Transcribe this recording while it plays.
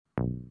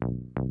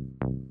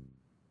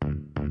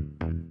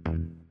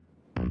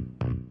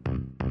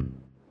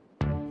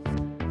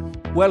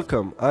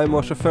Welcome, I'm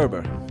Moshe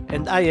Ferber,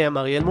 And I am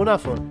Ariel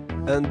Munafo.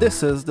 and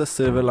this is the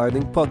Silver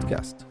Lining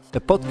Podcast, a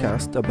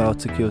podcast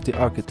about security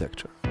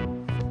architecture.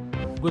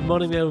 Good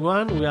morning,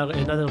 everyone. We are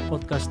another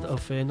podcast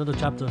of another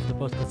chapter of the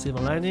podcast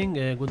Silver Lining.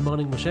 Good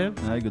morning, Moshe.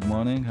 Hi, good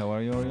morning. How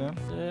are you, Ariel?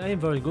 I am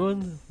very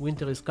good.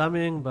 Winter is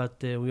coming, but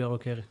we are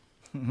okay.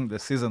 The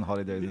season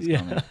holidays is Yeah.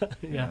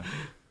 coming. Yeah.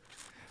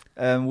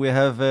 We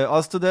have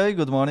Oz today.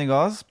 Good morning,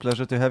 Oz.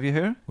 Pleasure to have you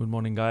here. Good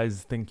morning,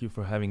 guys. Thank you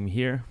for having me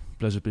here.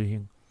 Pleasure to be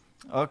here.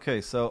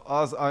 Okay, so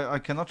Oz, I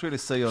cannot really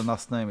say your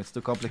last name. It's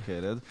too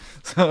complicated.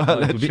 So I'll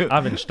It let would be you.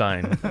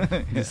 Avenstein.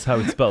 This is how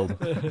it's spelled.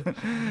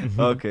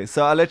 Okay,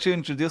 so I'll let you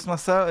introduce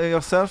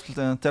yourself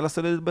and tell us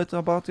a little bit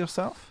about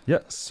yourself.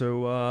 Yeah,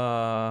 so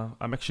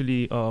I'm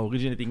actually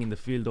originating in the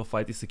field of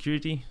IT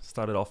security.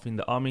 Started off in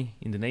the Army,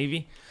 in the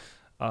Navy.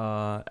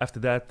 After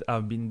that,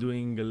 I've been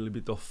doing a little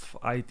bit of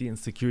IT and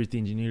security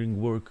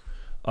engineering work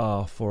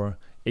for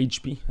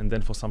HP and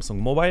then for Samsung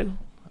Mobile.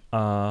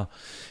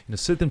 In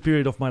a certain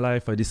period of my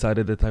life, I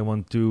decided that I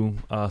want to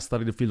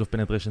study the field of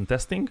penetration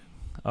testing.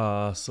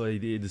 So I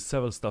did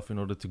several stuff in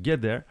order to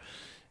get there.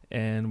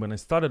 And when I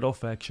started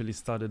off, I actually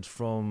started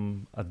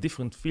from a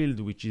different field,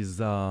 which is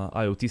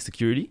IoT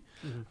security.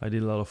 I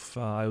did a lot of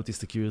IoT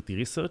security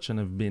research, and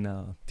I've been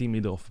a team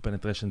leader of a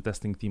penetration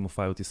testing team of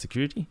IoT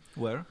security.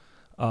 Where?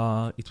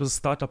 It was a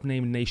startup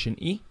named Nation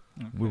E.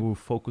 We were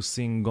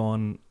focusing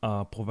on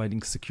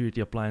providing security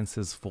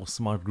appliances for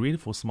smart grid,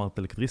 for smart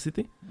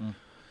electricity.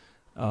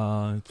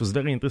 It was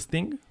very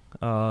interesting,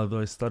 though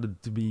I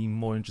started to be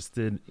more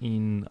interested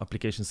in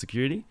application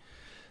security.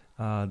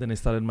 Then I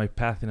started my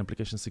path in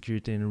application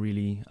security and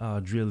really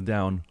drilled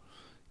down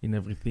in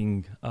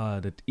everything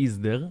that is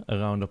there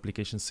around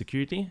application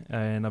security.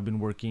 And I've been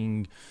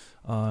working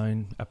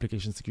in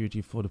application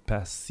security for the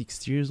past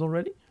 6 years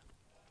already.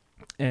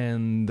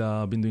 And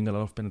I've been doing a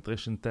lot of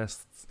penetration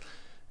tests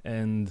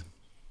and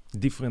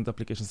different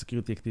application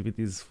security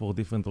activities for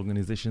different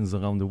organizations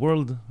around the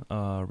world,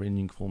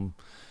 ranging from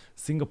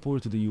Singapore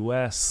to the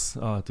US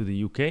to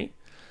the UK.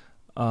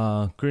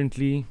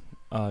 Currently,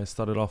 I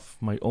started off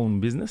my own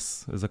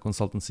business as a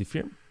consultancy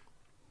firm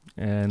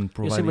and You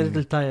providing. seem a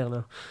little tired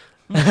now.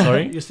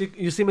 Sorry,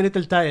 You seem a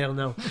little tired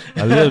now.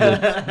 a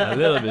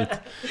little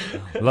bit.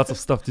 Lots of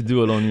stuff to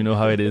do alone. You know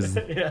how it is.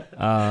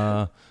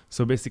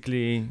 So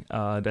basically,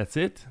 that's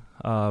it.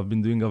 I've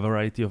been doing a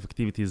variety of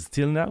activities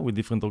till now with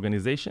different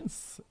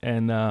organizations,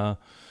 and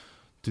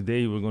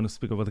today we're going to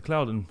speak about the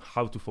cloud and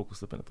how to focus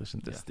the penetration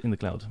test in the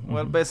cloud.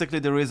 Well, basically,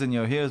 the reason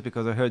you're here is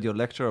because I heard your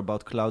lecture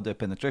about cloud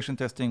penetration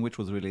testing, which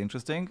was really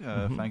interesting.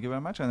 Thank you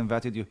very much. I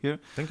invited you here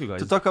Thank you, guys.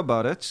 to talk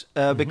about it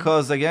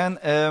because, again,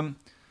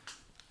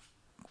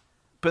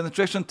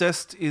 penetration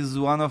test is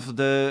one of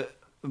the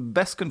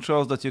best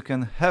controls that you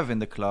can have in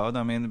the cloud.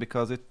 I mean,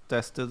 because it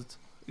tested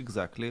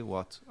exactly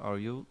what are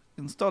you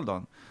installed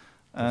on.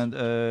 And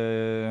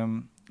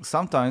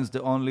sometimes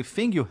the only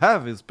thing you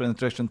have is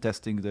penetration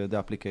testing the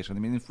application. I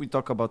mean, if we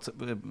talk about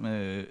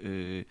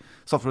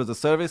software as a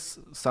service,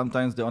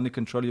 sometimes the only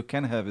control you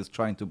can have is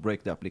trying to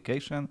break the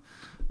application.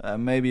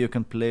 Maybe you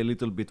can play a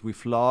little bit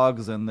with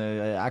logs and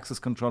access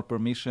control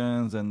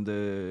permissions and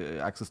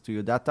access to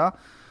your data.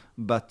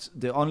 But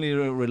the only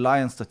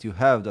reliance that you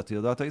have that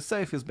your data is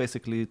safe is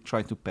basically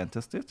trying to pen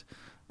test it.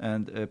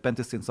 And pen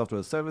testing software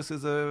as a service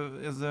is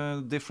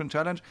a different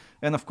challenge.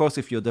 And of course,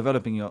 if you're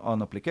developing your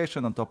own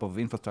application on top of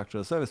infrastructure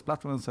as a service,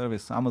 platform as a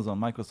service, Amazon,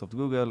 Microsoft,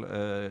 Google,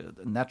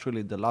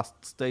 naturally the last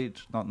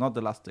stage, not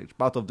the last stage,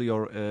 part of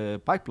your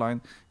pipeline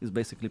is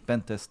basically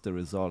pen test the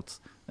results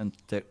and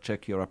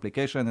check your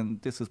application.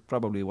 And this is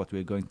probably what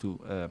we're going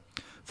to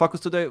focus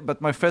today.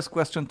 But my first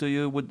question to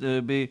you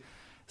would be,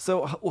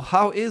 so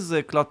how is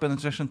a cloud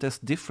penetration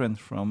test different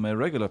from a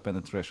regular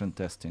penetration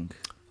testing?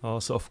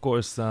 So of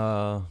course,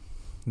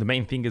 the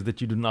main thing is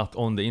that you do not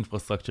own the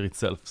infrastructure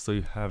itself. So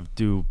you have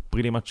to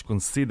pretty much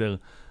consider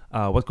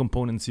what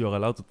components you are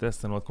allowed to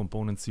test and what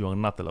components you are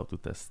not allowed to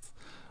test.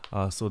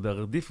 So there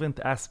are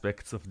different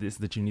aspects of this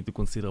that you need to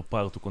consider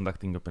prior to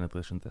conducting a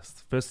penetration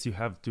test. First, you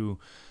have to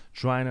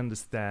try and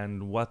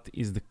understand what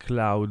is the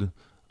cloud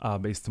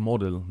based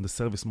model, the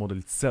service model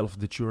itself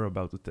that you're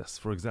about to test.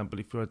 For example,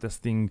 if you're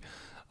testing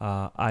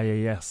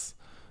IaaS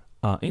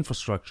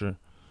infrastructure,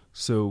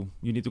 so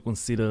you need to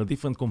consider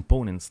different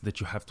components that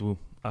you have to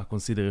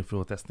consider if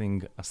you're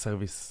testing a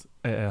service,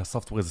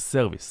 software as a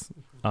service,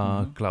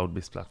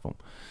 cloud-based platform.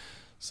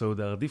 So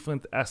there are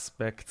different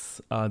aspects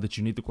that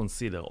you need to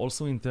consider.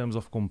 Also in terms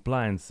of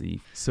compliancy.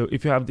 So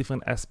if you have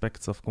different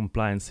aspects of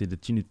compliancy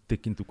that you need to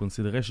take into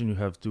consideration, you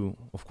have to,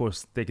 of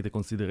course, take the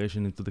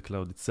consideration into the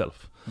cloud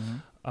itself.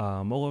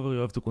 Moreover, you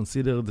have to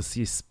consider the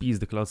CSPs,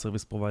 the cloud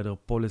service provider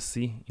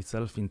policy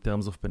itself in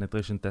terms of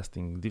penetration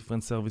testing.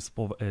 Different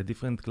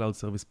cloud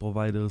service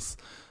providers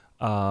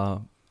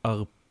are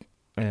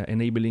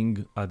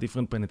enabling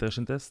different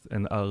penetration tests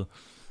and are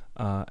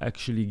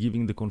actually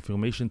giving the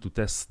confirmation to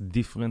test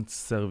different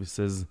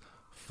services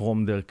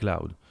from their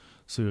cloud.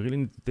 So you really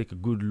need to take a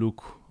good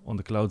look on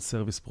the cloud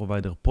service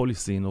provider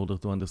policy in order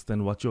to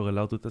understand what you're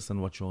allowed to test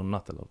and what you're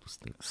not allowed to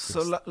test.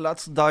 So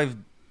let's dive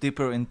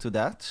deeper into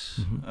that.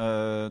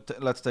 Mhm.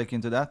 Let's take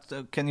into that.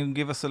 Can you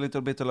give us a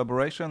little bit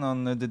elaboration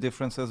on the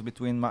differences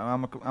between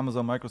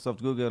Amazon,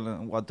 Microsoft, Google,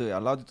 and what they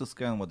allowed you to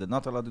scan, what they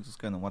not allowed you to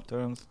scan, on what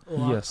terms?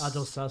 Or Yes.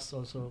 other SaaS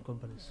also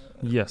companies.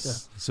 Yes.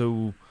 Yeah.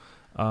 So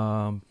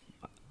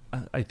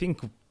I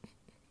think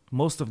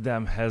most of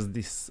them has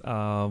this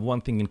one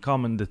thing in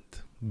common, that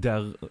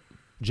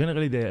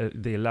generally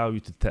they allow you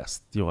to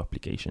test your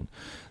application.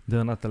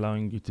 They're not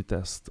allowing you to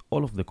test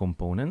all of the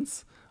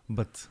components,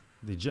 but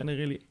they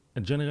generally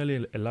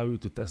allow you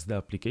to test the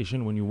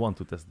application when you want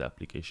to test the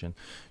application.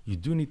 You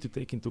do need to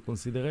take into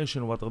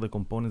consideration what are the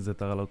components that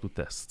are allowed to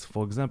test.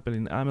 For example,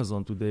 in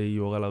Amazon today,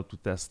 you are allowed to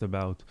test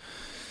about,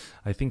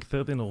 I think,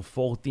 13 or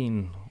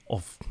 14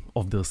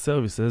 of their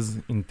services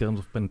in terms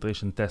of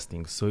penetration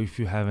testing. So if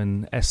you have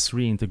an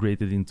S3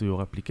 integrated into your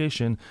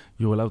application,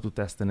 you're allowed to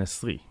test an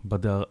S3.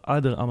 But there are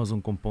other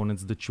Amazon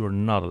components that you are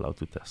not allowed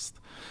to test.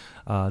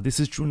 This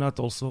is true not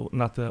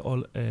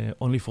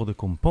only for the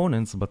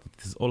components, but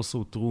it is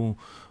also true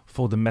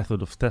for the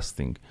method of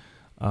testing.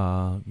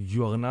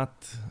 You are not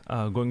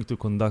going to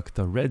conduct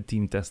a red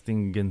team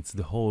testing against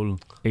the whole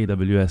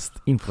AWS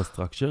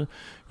infrastructure.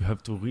 You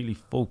have to really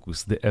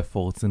focus the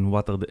efforts and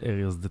what are the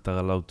areas that are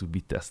allowed to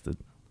be tested.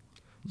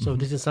 So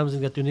this is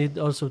something that you need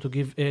also to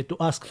give to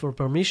ask for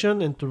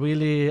permission and to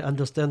really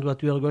understand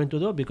what you are going to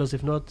do, because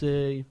if not,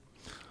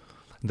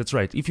 That's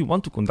right. If you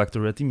want to conduct a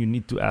red team, you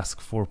need to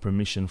ask for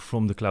permission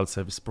from the cloud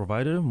service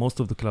provider. Most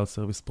of the cloud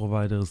service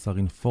providers are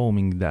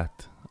informing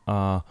that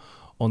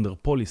on their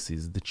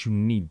policies that you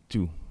need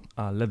to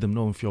let them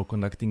know if you're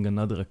conducting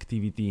another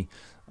activity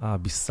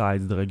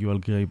besides the regular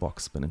gray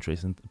box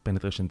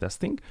penetration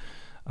testing.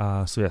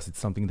 So yes, it's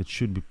something that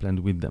should be planned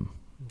with them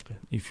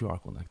if you are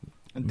conducting.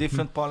 And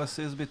different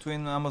policies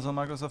between Amazon,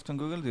 Microsoft, and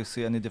Google? Do you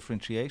see any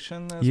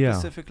differentiation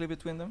specifically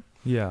between them?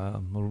 Yeah.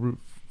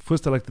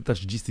 First, I like to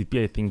touch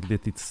GCP. I think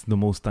that it's the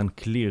most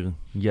unclear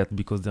yet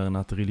because they're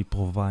not really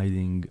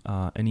providing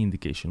any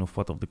indication of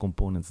what of the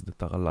components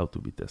that are allowed to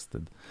be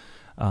tested.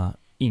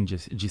 In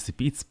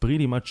GCP, it's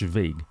pretty much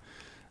vague.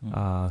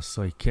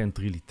 So I can't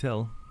really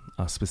tell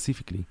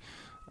specifically.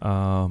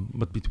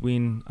 But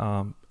between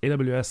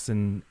AWS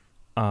and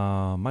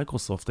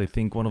Microsoft, I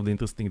think one of the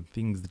interesting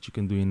things that you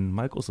can do in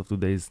Microsoft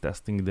today is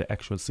testing the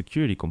actual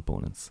security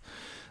components.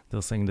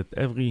 They're saying that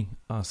every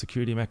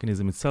security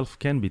mechanism itself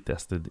can be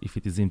tested if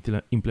it is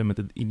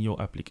implemented in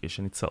your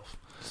application itself.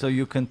 So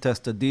you can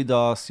test the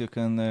DDoS, you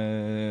can...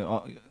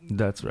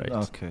 That's right.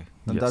 Okay.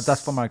 And Yes.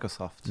 that's for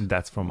Microsoft.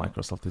 That's from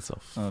Microsoft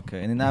itself.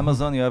 Okay. And in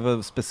Amazon, you have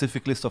a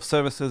specific list of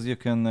services you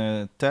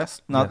can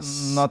test, not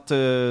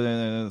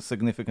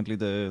significantly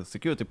the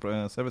security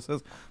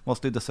services,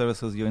 mostly the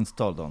services you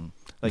installed on,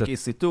 like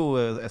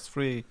EC2,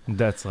 S3,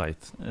 That's right.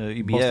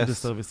 EBS. Most of the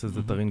services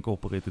that are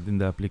incorporated in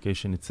the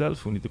application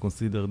itself, we need to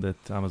consider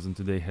that Amazon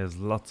today has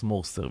lots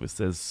more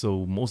services,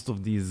 so most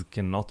of these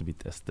cannot be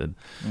tested.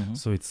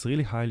 So it's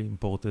really highly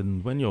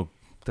important when you're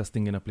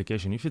testing an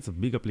application, if it's a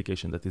big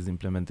application that is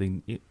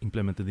implemented in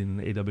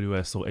an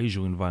AWS or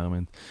Azure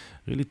environment,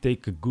 really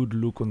take a good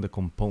look on the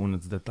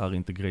components that are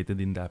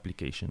integrated in the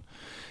application.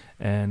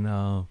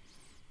 And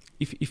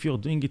if you're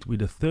doing it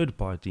with a third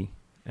party,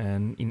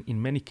 and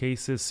in many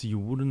cases you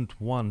wouldn't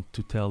want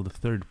to tell the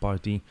third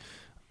party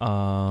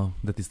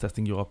that is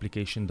testing your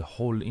application the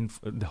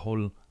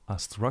whole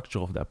structure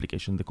of the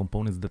application, the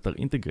components that are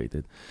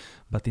integrated.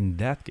 But in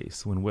that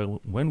case, when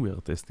we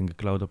are testing a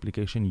cloud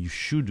application, you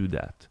should do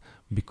that,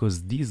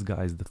 because these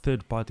guys, the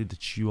third party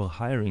that you are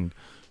hiring,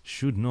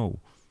 should know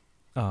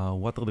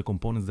what are the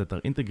components that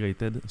are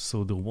integrated,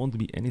 so there won't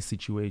be any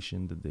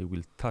situation that they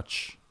will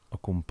touch a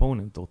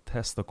component or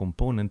test a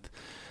component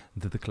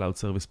that the cloud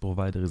service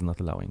provider is not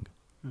allowing.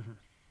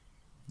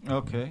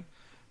 Okay.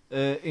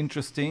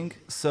 Interesting.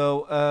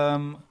 So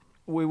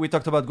we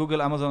talked about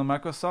Google, Amazon, and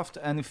Microsoft,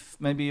 and if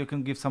maybe you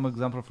can give some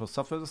example for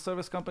software as a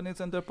service companies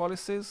and their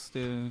policies. Do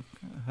you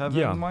have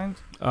it in mind?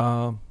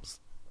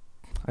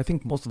 I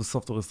think most of the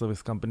software as a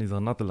service companies are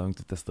not allowing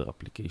to test their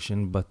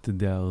application, but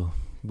they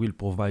will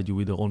provide you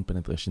with their own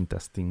penetration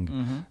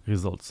testing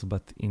results.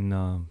 But in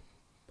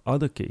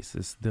other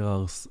cases, there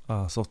are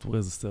software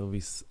as a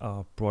service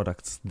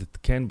products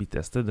that can be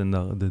tested, and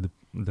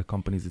the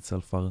companies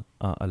itself are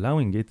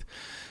allowing it.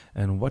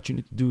 And what you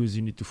need to do is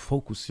you need to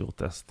focus your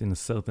test in a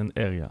certain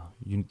area.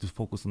 You need to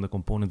focus on the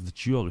components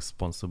that you are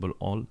responsible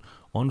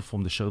on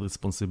from the shared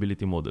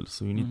responsibility model.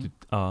 So you need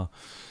to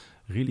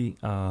really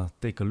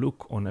take a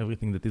look on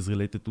everything that is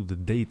related to the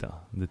data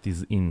that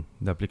is in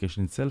the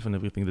application itself and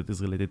everything that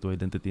is related to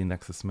identity and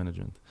access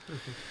management.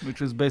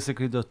 Which is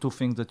basically the two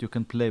things that you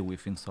can play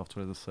with in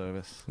software as a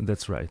service.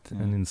 That's right.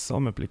 And in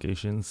some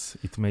applications,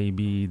 it may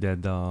be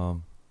that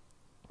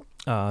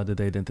the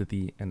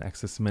identity and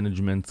access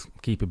management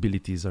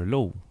capabilities are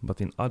low,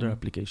 but in other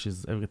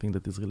applications, everything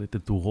that is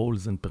related to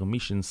roles and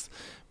permissions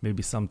may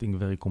be something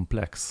very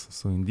complex.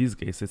 So in these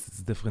cases,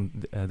 it's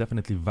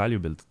definitely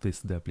valuable to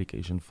test the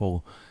application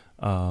for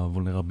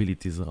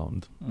vulnerabilities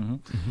around.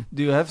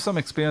 Do you have some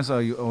experience?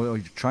 Are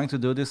you trying to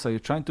do this? Are you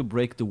trying to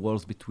break the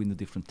walls between the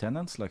different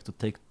tenants, like to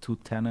take two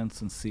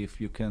tenants and see if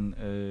you can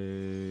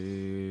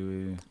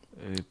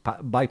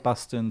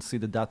bypass and see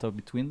the data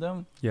between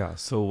them? Yeah,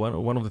 so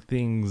one of the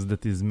things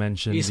that is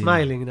mentioned... He's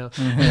smiling now.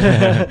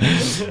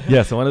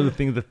 Yeah, so one of the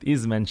things that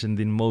is mentioned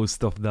in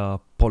most of the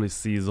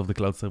policies of the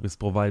cloud service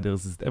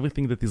providers is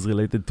everything that is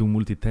related to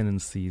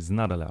multi-tenancy is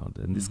not allowed.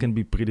 And this can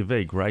be pretty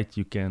vague, right?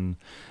 You can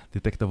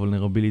detect a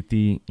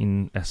vulnerability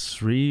in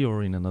S3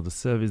 or in another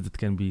service that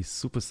can be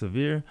super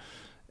severe.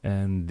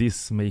 And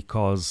this may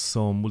cause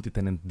some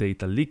multi-tenant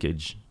data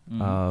leakage.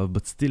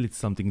 But still, it's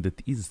something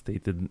that is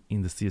stated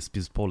in the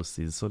CSP's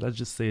policies. So let's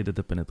just say that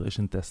the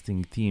penetration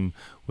testing team,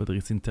 whether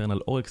it's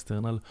internal or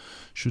external,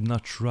 should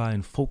not try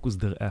and focus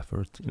their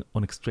effort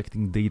on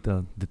extracting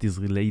data that is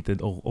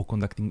related or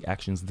conducting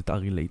actions that are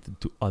related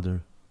to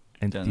other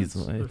entities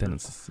or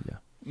tenants. Yeah.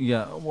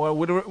 Yeah, well,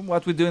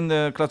 what we do in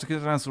the cloud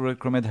security trans, we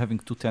recommend having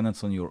two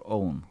tenants on your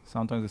own.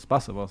 Sometimes it's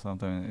possible,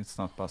 sometimes it's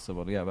not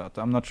possible. Yeah, but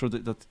I'm not sure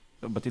that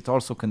but it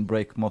also can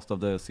break most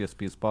of the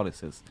CSP's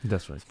policies.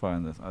 That's right.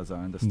 As I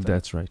understand.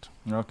 That's right.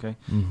 Okay,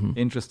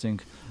 interesting.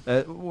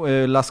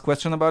 Last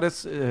question about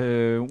it: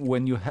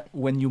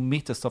 when you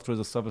meet a software as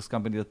a service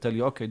company that tell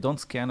you, okay, don't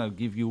scan, I'll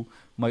give you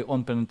my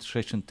own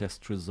penetration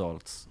test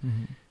results.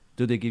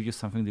 Do they give you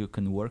something that you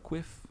can work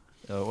with?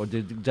 Or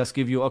did they just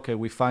give you, okay,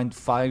 we find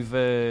five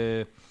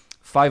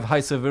high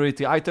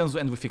severity items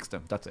and we fix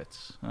them. That's it.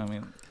 I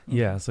mean.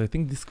 Yeah, so I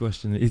think this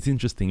question is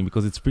interesting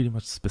because it's pretty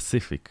much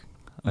specific.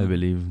 I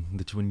believe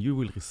that when you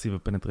will receive a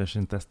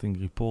penetration testing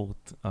report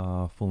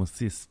from a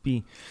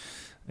CSP,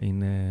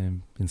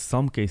 in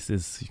some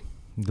cases,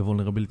 the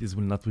vulnerabilities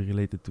will not be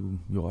related to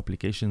your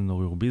application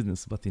or your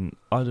business, but in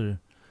other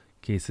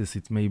cases,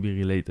 it may be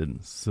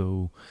related.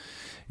 So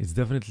it's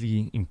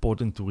definitely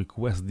important to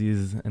request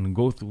these and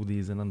go through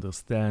these and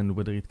understand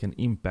whether it can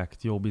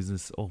impact your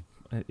business or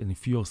and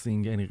if you're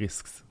seeing any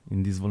risks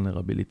in these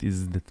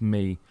vulnerabilities that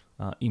may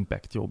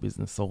impact your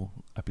business or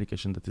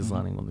application that is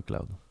running on the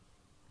cloud.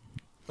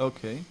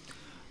 Okay.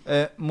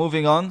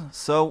 Moving on.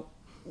 So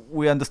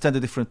we understand the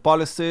different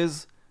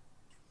policies.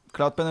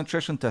 Cloud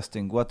penetration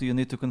testing. What do you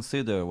need to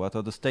consider? What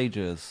are the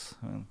stages?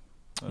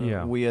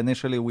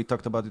 We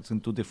talked about it in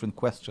two different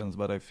questions,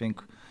 but I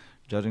think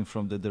judging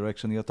from the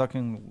direction you're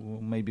talking,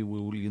 maybe we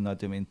will unite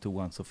them into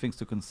one. So things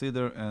to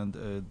consider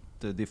and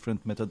the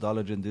different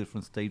methodology and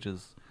different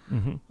stages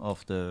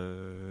of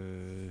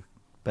the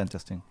pen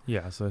testing.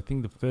 Yeah, so I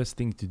think the first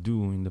thing to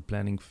do in the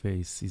planning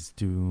phase is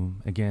to,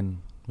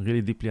 again,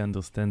 really deeply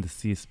understand the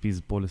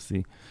CSP's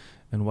policy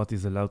and what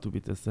is allowed to be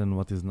tested and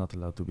what is not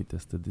allowed to be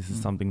tested. This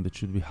is something that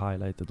should be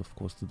highlighted, of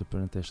course, to the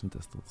penetration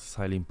tester. It's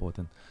highly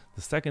important.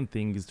 The second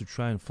thing is to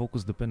try and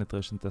focus the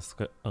penetration test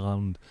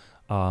around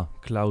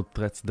cloud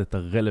threats that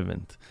are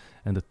relevant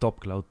and the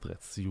top cloud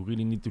threats. You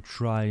really need to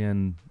try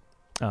and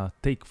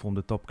take from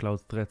the top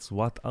cloud threats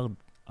what are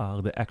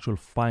the actual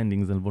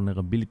findings and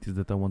vulnerabilities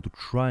that I want to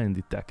try and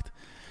detect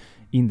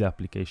in the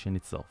application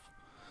itself.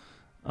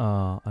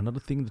 Another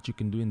thing that you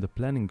can do in the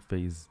planning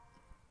phase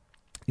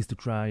is to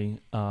try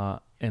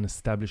and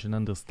establish an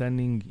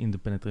understanding in the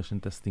penetration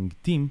testing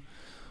team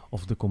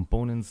of the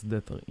components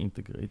that are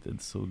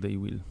integrated, so they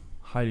will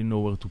highly know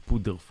where to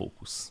put their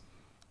focus.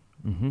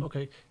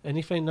 Okay, and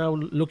if I now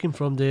looking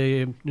from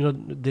the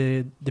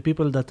the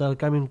people that are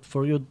coming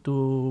for you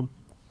to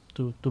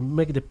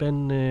make the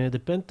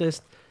pen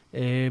test,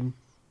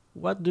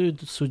 what do you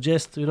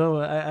suggest?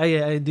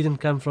 I didn't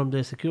come from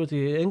the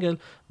security angle,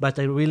 but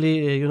I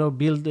really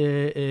build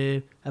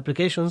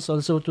applications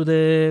also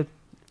to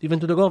even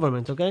to the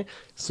government. Okay,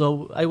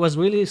 so I was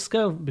really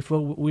scared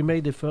before we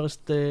made the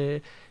first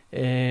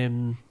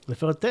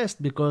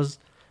test because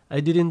I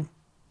didn't.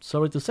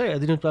 Sorry to say, I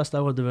didn't trust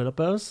our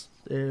developers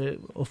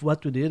of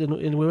what we did,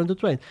 and we went to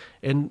train.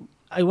 And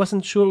I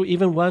wasn't sure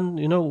even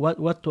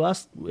what to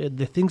ask,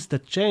 the things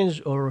that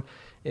changed, or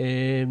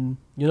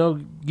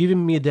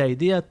giving me the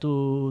idea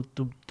to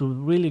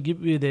really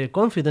give me the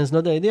confidence,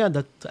 not the idea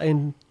that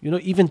I'm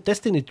even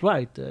testing it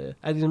right.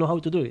 I didn't know how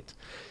to do it.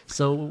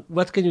 So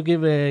what can you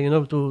give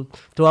to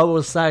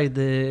our side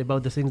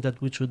about the things that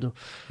we should do?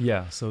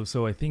 Yeah,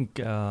 so I think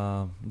there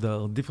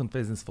are different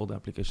phases for the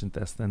application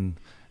test, and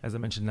as I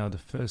mentioned now, the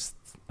first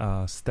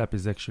step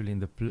is actually in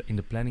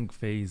the planning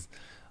phase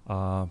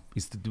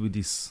is to do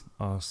this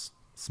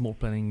small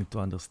planning to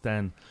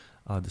understand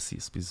the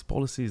CSP's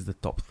policies, the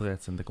top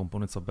threats, and the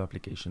components of the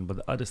application. But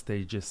the other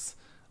stages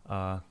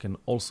can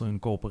also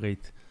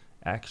incorporate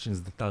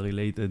actions that are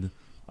related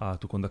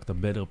to conduct a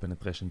better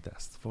penetration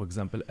test. For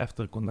example,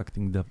 after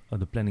conducting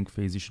the planning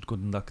phase, you should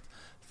conduct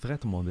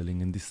threat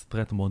modeling, and this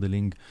threat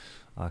modeling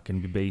can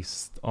be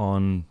based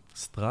on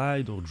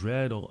Stride or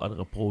Dread or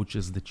other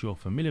approaches that you are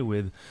familiar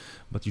with,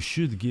 but you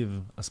should give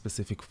a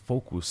specific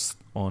focus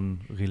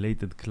on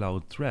related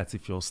cloud threats.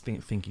 If you're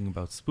thinking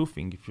about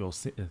spoofing, if you're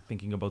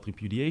thinking about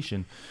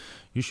repudiation,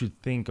 you should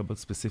think about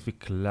specific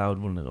cloud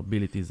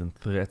vulnerabilities and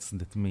threats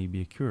that may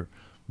be occur,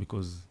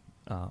 because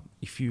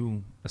if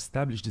you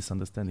establish this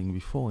understanding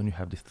before and you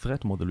have the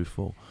threat model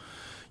before,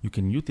 you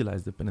can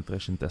utilize the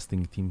penetration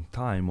testing team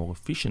time more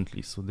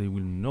efficiently, so they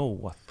will know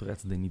what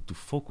threats they need to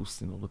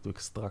focus in order to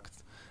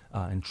extract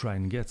and try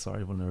and get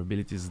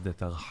vulnerabilities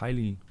that are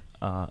highly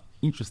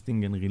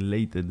interesting and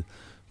related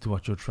to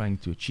what you're trying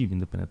to achieve in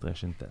the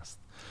penetration test.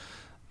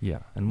 Yeah,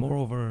 and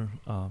moreover,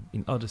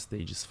 in other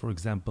stages, for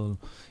example,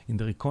 in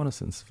the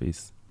reconnaissance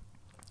phase,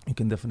 you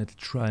can definitely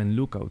try and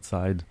look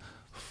outside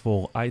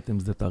for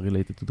items that are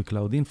related to the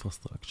cloud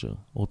infrastructure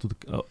or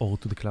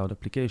to the cloud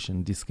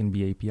application. This can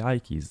be API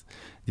keys.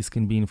 This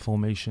can be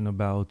information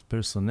about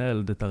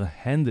personnel that are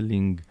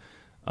handling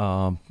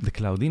the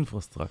cloud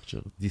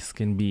infrastructure. This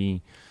can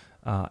be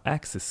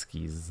access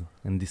keys,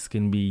 and this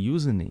can be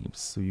usernames.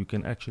 So you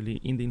can actually,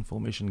 in the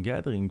information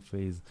gathering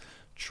phase,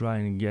 try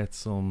and get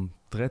some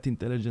threat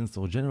intelligence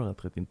or general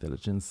threat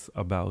intelligence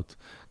about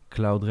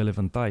cloud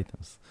relevant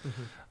items.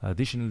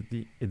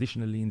 Additionally,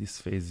 in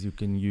this phase, you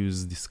can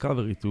use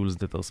discovery tools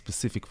that are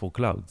specific for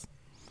clouds.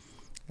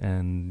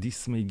 And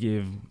this may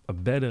give a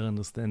better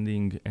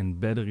understanding and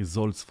better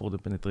results for the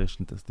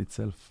penetration test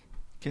itself.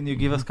 Can you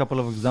give us a couple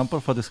of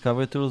examples for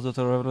discovery tools that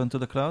are relevant to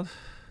the cloud?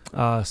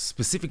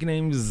 Specific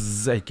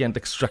names I can't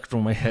extract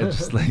from my head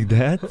just like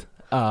that.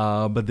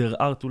 But there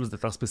are tools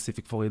that are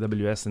specific for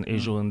AWS and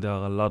Azure, and there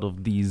are a lot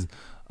of these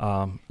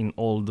in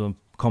all the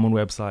common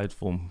websites,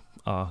 from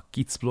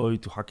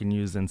Kitsploit to Hacker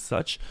News and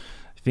such.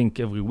 I think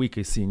every week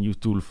I see a new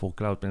tool for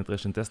cloud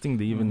penetration testing.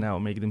 They even now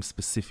make them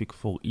specific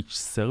for each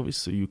service,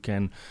 so you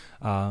can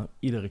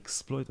either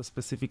exploit a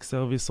specific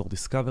service or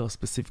discover a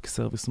specific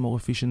service more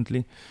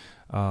efficiently.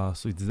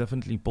 So it's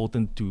definitely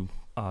important to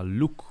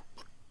look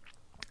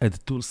at the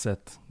tool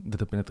set that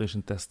the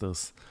penetration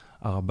testers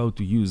are about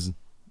to use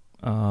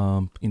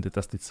in the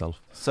test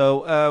itself.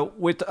 So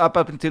up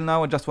until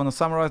now, I just want to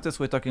summarize this.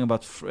 We talked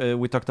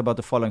about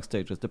the following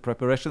stages: the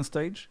preparation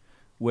stage,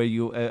 where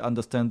you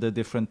understand the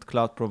different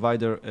cloud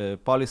provider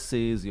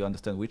policies, you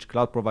understand which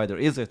cloud provider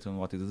is it and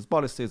what is its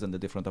policies and the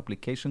different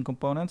application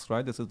components,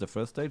 right? This is the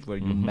first stage where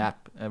you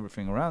map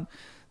everything around.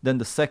 Then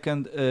the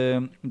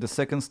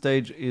second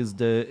stage is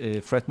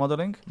the threat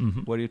modeling,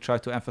 where you try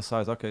to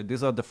emphasize, okay,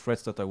 these are the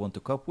threats that I want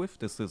to cope with.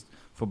 This is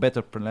for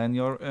better plan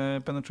your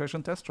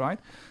penetration test, right?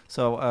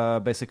 So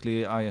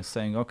basically I am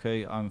saying,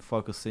 okay, I'm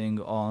focusing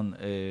on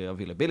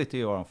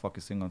availability, or I'm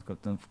focusing on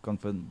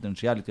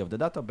confidentiality of the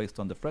data based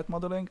on the threat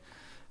modeling.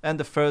 And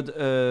the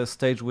third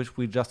stage, which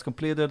we just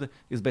completed,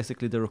 is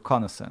basically the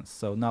reconnaissance.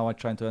 So now I'm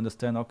trying to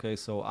understand, okay,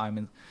 so I'm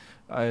in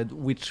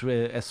which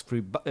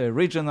S3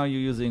 region are you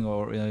using,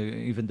 or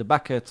even the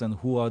buckets, and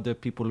who are the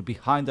people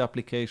behind the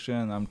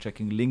application. I'm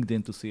checking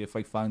LinkedIn to see if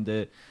I find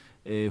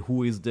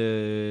who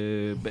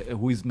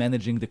is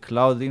managing the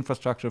cloud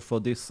infrastructure for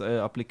this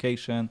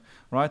application,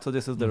 right? So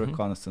this is the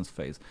reconnaissance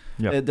phase.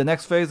 The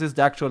next phase is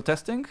the actual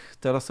testing.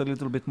 Tell us a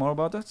little bit more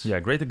about it.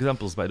 Yeah, great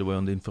examples, by the way,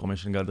 on the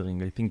information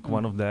gathering. I think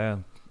one of the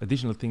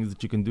additional things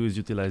that you can do is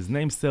utilize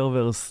name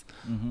servers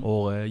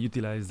or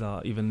utilize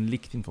even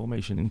leaked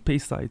information in pay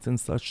sites and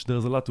such.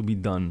 There's a lot to be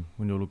done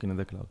when you're looking at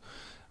the cloud.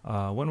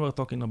 When we're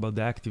talking about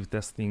the active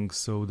testing,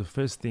 so the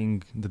first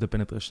thing that the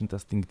penetration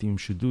testing team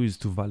should do is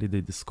to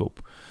validate the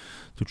scope,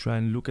 to try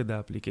and look at the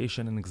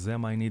application and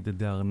examine it that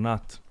they are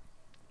not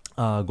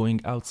going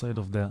outside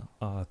of the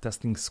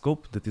testing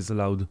scope that is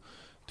allowed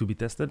to be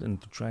tested, and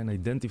to try and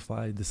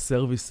identify the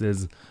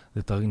services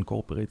that are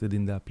incorporated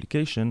in the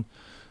application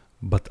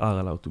but are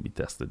allowed to be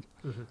tested.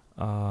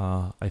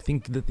 I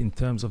think that in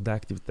terms of the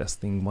active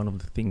testing, one of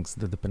the things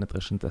that the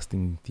penetration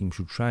testing team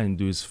should try and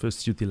do is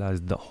first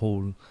utilize the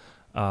whole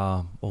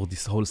or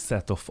this whole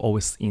set of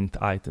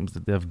OSINT items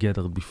that they have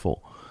gathered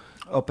before.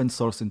 Open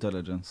source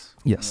intelligence.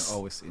 Yes.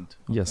 OSINT.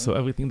 Okay. Yes, so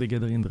everything they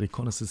gather in the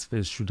reconnaissance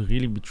phase should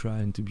really be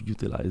trying to be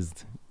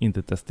utilized in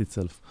the test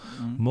itself.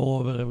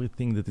 Moreover,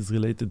 everything that is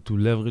related to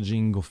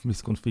leveraging of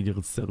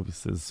misconfigured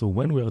services. So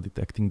when we are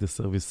detecting the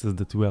services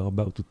that we are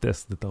about to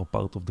test that are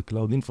part of the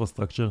cloud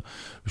infrastructure,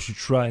 we should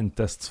try and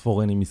test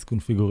for any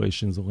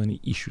misconfigurations or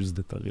any issues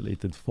that are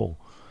related for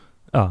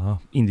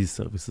in these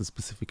services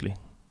specifically.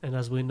 And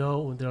as we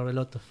know, there are a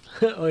lot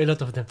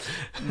of them.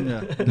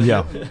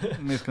 Yeah.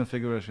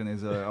 Misconfiguration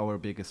is our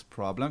biggest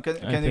problem.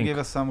 Can you give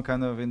us some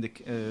kind of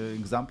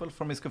example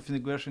for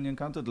misconfiguration you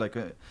encountered? Like,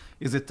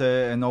 is it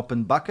an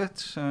open bucket,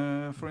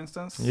 for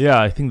instance? Yeah,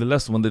 I think the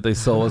last one that I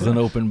saw was an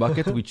open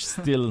bucket, which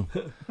still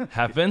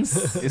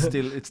happens. It's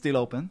still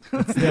open.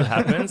 It still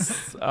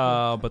happens.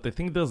 But I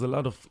think there's a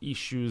lot of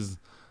issues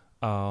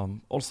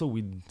also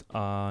with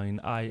in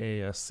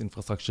IaaS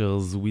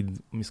infrastructures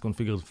with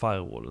misconfigured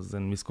firewalls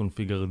and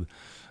misconfigured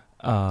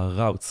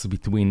routes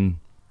between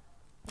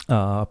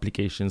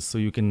applications. So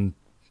you can,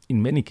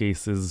 in many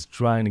cases,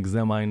 try and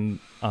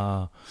examine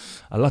a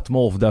lot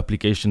more of the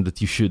application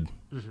that you should.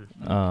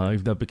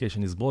 If the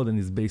application is broad and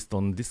is based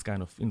on this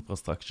kind of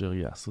infrastructure,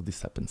 so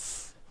this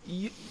happens.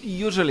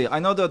 Usually, I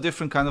know there are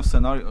different kind of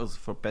scenarios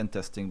for pen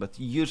testing, but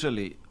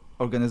usually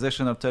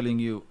organizations are telling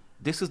you,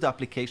 this is the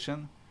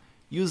application,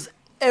 use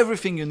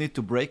everything you need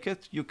to break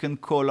it. You can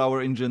call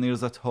our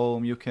engineers at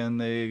home. You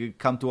can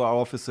come to our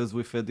offices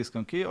with a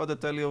discount key, or they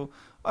tell you,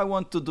 I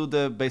want to do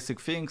the basic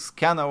things,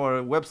 scan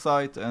our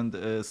website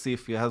and see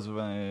if you have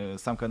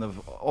some kind of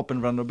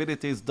open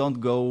vulnerabilities. Don't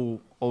go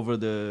over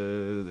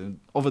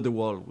the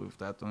wall with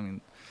that. I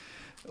mean,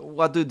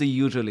 what do they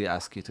usually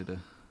ask you to do?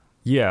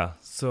 Yeah,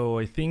 so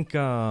I think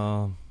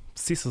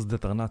CISOs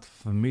that are not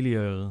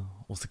familiar,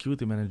 or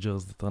security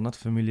managers that are not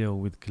familiar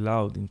with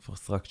cloud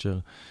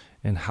infrastructure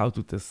and how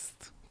to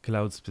test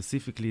cloud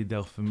specifically, they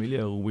are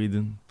familiar with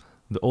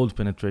the old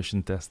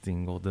penetration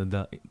testing or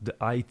the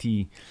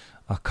IT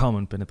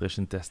common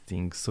penetration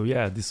testing. So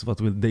yeah, this is what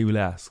they will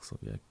ask. So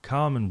yeah,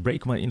 come and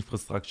break my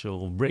infrastructure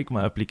or break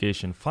my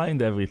application,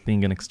 find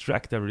everything and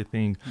extract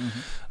everything.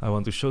 I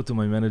want to show to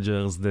my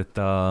managers that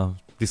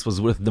this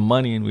was worth the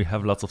money and we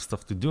have lots of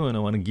stuff to do, and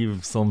I want to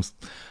give some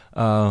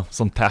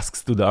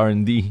tasks to the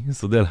R&D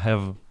so they'll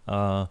have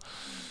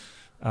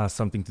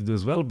something to do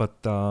as well. But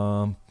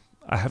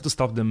I have to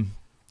stop them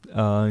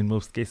in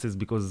most cases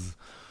because,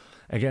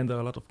 again, there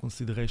are a lot of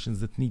considerations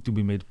that need to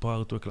be made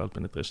prior to a cloud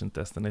penetration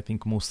test, and I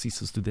think most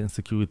CISOs today and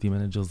security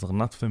managers are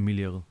not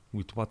familiar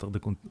with what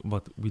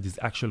with these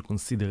actual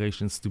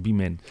considerations to be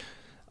made.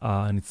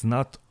 And it's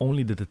not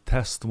only that the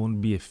test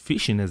won't be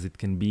efficient as it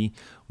can be,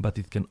 but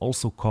it can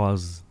also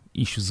cause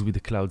issues with the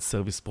cloud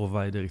service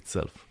provider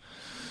itself.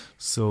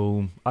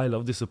 So I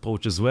love this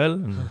approach as well,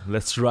 and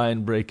let's try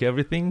and break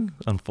everything.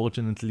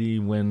 Unfortunately,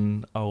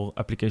 when our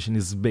application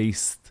is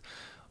based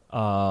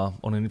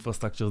on an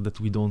infrastructure that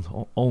we don't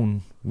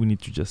own, we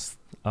need to just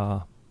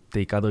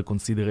take other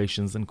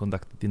considerations and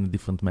conduct it in a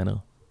different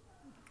manner.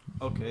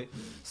 Okay,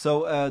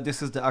 so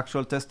this is the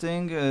actual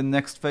testing.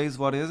 Next phase,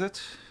 what is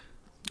it?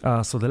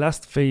 So the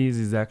last phase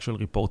is the actual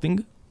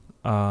reporting.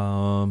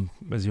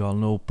 As you all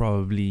know,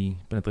 probably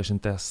penetration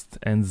test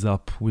ends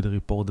up with a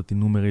report that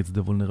enumerates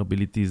the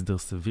vulnerabilities, their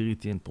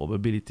severity and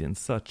probability and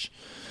such.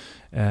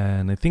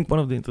 And I think one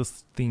of the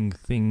interesting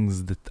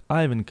things that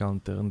I've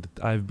encountered and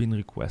that I've been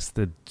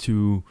requested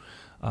to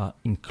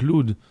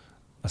include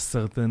a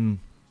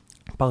certain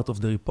part of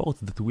the report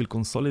that will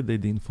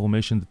consolidate the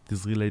information that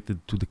is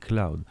related to the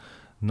cloud.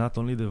 Not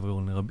only the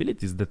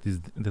vulnerabilities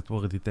that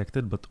were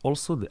detected, but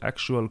also the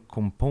actual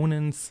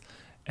components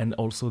and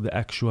also the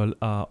actual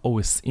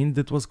OSINT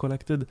that was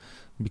collected,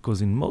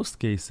 because in most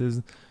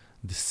cases,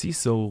 the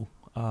CISO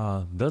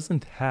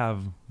doesn't have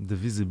the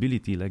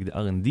visibility like the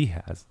R&D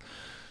has.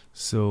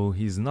 So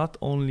he's not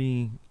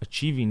only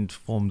achieving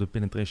from the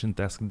penetration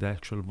task the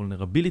actual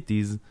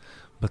vulnerabilities,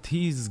 but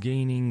he's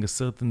gaining a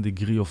certain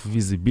degree of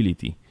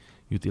visibility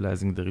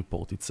utilizing the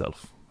report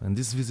itself. And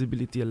this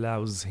visibility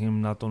allows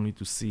him not only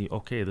to see,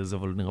 okay, there's a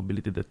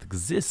vulnerability that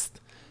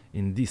exists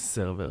in this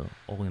server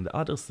or in the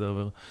other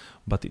server,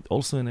 but it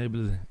also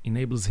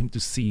enables him to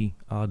see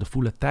the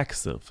full attack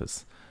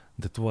surface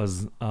that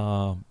was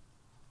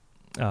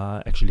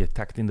actually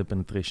attacked in the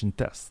penetration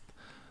test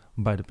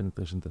by the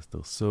penetration tester.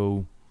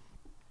 So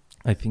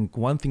I think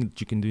one thing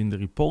that you can do in the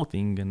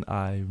reporting, and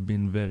I've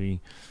been very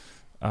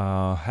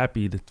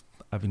happy that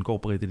I've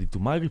incorporated it to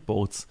my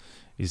reports,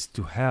 is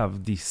to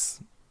have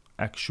this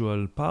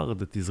actual part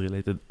that is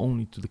related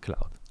only to the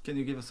cloud. Can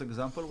you give us an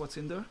example? What's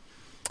in there?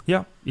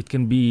 Yeah, it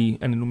can be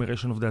an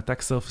enumeration of the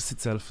attack surface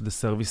itself, the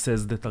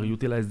services that are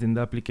utilized in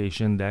the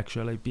application, the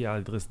actual IP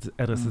addresses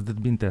that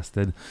have been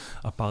tested,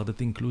 a part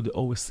that include the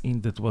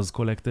OSINT that was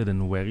collected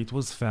and where it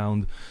was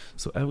found.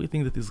 So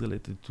everything that is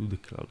related to the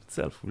cloud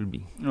itself will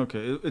be.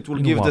 Okay, it will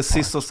give the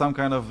CISO some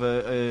kind of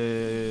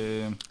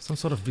some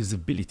sort of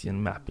visibility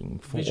and mapping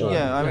for all.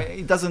 Yeah, I mean,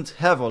 it doesn't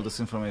have all this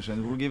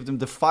information. It will give them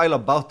the file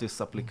about this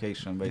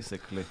application,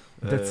 basically.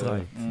 That's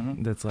right.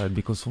 That's right.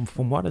 Because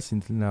from what I've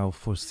seen now,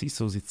 for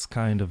CISOs, it's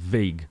kind of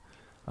vague.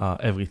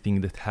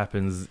 Everything that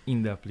happens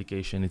in the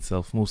application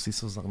itself. Most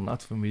CISOs are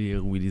not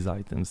familiar with these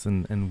items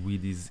and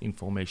with this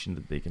information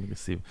that they can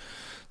receive.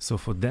 So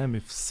for them,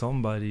 if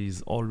somebody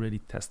is already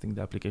testing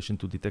the application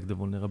to detect the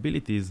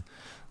vulnerabilities,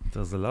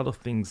 there's a lot of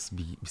things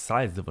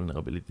besides the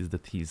vulnerabilities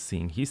that he's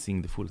seeing. He's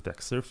seeing the full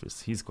attack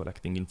surface. He's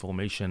collecting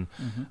information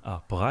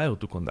prior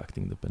to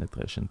conducting the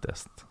penetration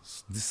test.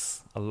 So this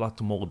is a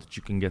lot more that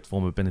you can get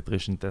from a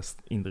penetration test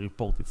in the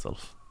report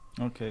itself.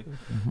 Okay,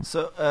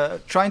 so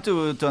trying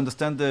to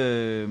understand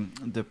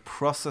the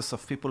process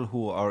of people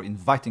who are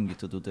inviting you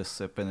to do this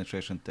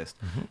penetration test.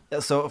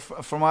 So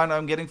from what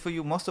I'm getting for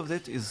you, most of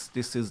it is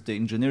the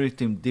engineering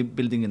team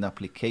building an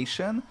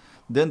application.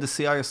 Then the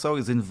CISO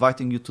is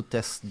inviting you to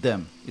test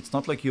them. It's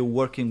not like you're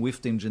working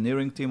with the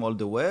engineering team all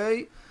the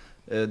way.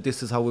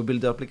 This is how we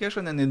build the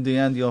application, and in the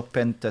end, you're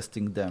pen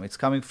testing them. It's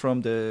coming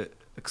from the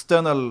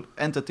external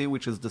entity,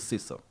 which is the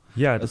CISO.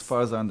 Yeah, as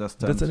far as I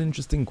understand. That's an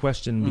interesting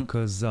question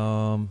because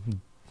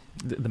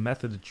the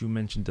method that you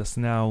mentioned just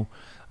now,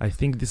 I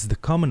think this is the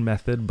common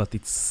method, but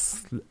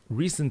it's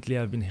recently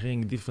I've been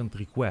hearing different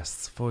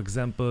requests. For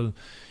example,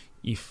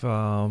 if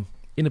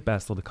in the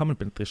past, or the common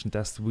penetration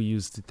test, we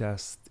used to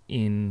test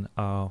in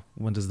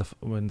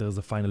when there's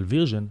a final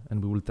version,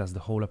 and we will test the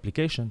whole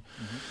application.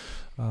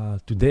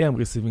 Today, I'm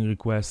receiving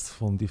requests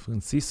from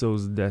different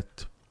CISOs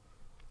that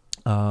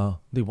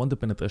they want the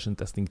penetration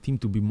testing team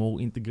to be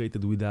more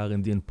integrated with the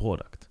R&D and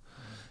product.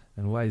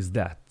 And why is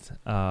that?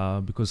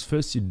 Because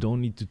first, you don't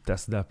need to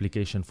test the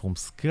application from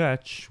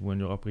scratch when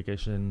your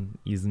application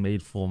is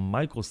made from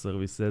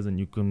microservices, and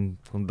you can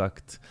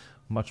conduct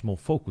much more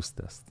focused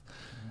tests.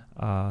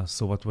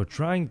 So what we're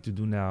trying to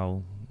do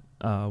now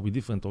with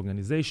different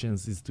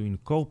organizations is to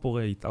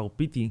incorporate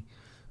RPT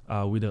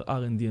with their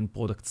R&D and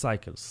product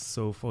cycles.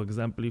 So for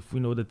example, if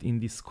we know that in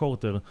this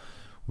quarter,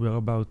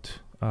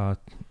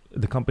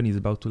 the company is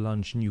about to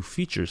launch new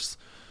features,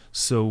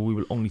 so we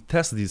will only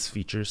test these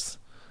features.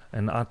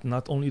 And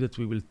not only that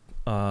we will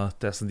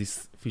test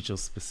these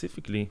features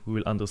specifically, we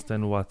will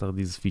understand what are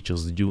these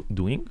features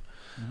doing,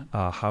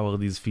 how are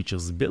these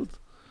features built,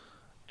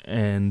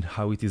 and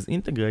how it is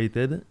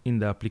integrated in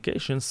the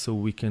application, so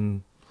we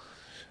can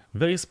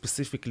very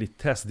specifically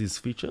test these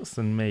features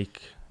and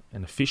make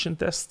an efficient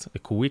test, a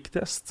quick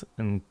test,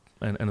 and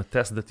a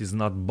test that is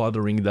not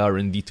bothering the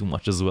R&D too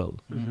much as well,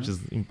 which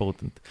is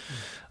important.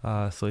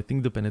 So I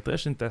think the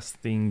penetration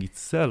testing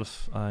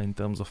itself, in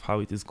terms of how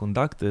it is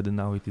conducted and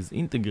how it is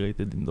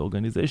integrated in the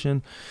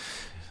organization,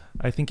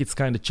 I think it's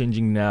kind of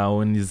changing now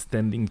and is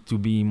tending to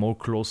be more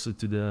closer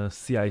to the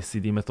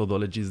CI/CD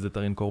methodologies that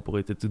are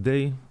incorporated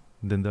today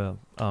than the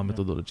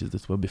methodologies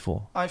that were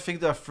before. I think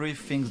there are three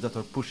things that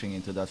are pushing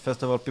into that.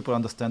 First of all, people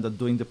understand that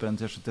doing the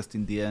penetration test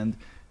in the end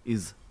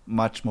is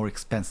much more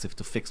expensive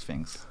to fix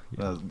things.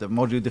 The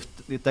more you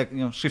detect,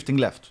 shifting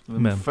left,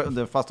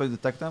 the faster you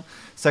detect them.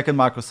 Second,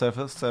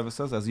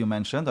 microservices, as you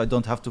mentioned. I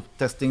don't have to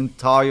test the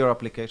entire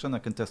application. I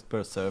can test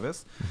per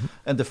service.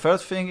 And the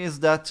third thing is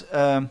that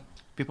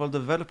people are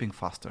developing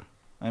faster.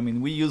 I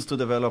mean, we used to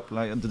develop,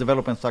 the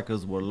development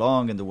cycles were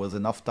long, and there was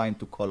enough time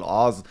to call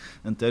Oz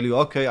and tell you,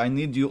 okay, I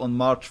need you on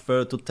March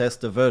 3rd to test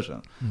the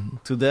version.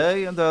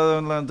 Today,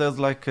 there's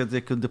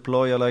they could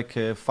deploy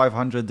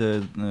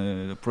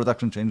 500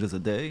 production changes a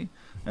day,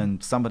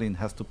 and somebody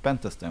has to pen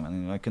test them.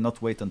 And I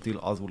cannot wait until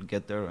Oz will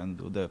get there and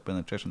do the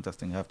penetration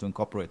testing. I have to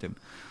incorporate him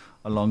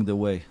along the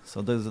way.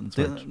 So these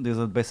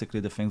are basically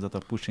the things that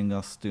are pushing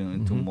us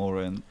into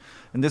more. And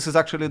this is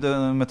actually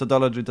the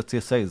methodology that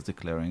CSA is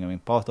declaring. I mean,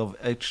 part of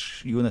the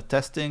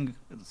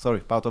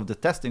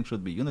testing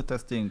should be unit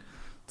testing,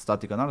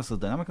 static analysis,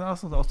 dynamic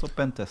analysis, also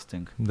pen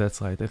testing.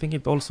 That's right. I think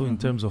it also in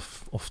terms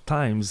of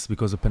times,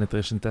 because the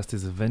penetration test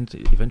is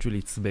eventually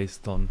it's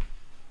based on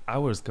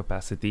hours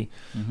capacity.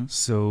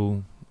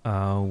 So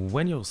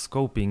when you're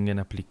scoping an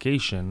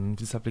application,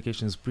 this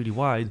application is pretty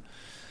wide,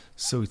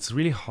 so it's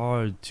really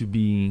hard to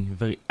be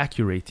very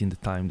accurate in the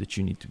time that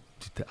you need to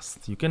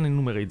test. You can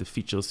enumerate the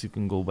features, you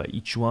can go by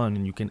each one,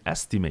 and you can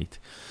estimate.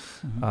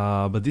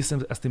 But this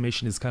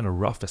estimation is kind of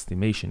rough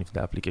estimation if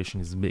the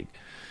application is big.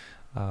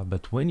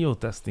 But when you're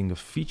testing a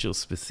feature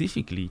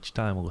specifically each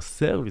time, or a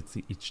service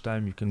each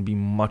time, you can be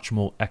much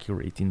more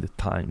accurate in the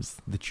times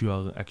that you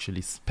are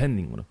actually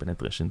spending on a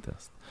penetration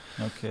test.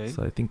 Okay.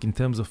 So I think in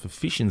terms of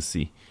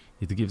efficiency,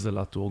 it gives a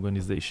lot to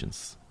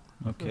organizations.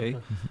 Okay.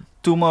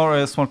 Two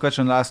more small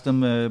questions. I'll ask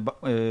them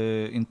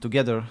in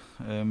together.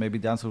 Maybe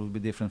the answer will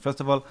be different. First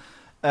of all,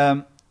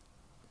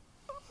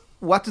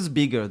 what is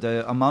bigger,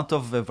 the amount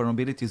of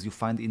vulnerabilities you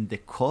find in the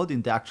code,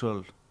 in the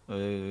actual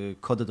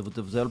code of the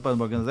developer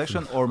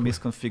organization, or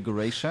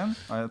misconfiguration?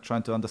 I'm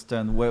trying to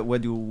understand where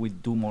do we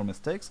do more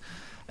mistakes.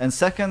 And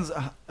second,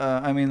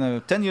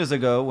 10 years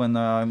ago, when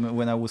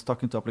I was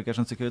talking to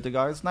application security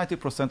guys,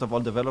 90% of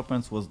all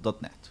developments was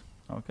 .NET.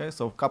 Okay,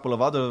 so a couple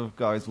of other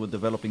guys were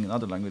developing in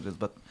other languages,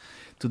 but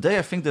today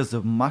I think there's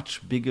a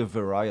much bigger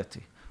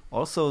variety.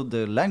 Also,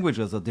 the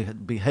languages are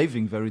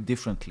behaving very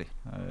differently.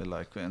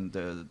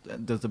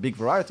 There's a big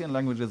variety, and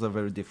languages are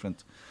very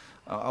different.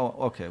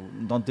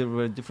 Not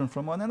very different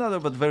from one another,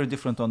 but very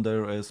different on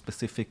their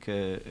specific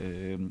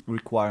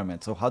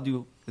requirements. So how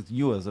do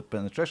you as a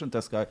penetration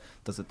test guy,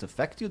 does it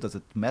affect you? Does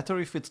it matter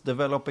if it's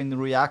developed in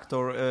React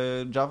or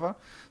Java?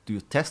 Do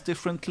you test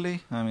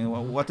differently? I mean,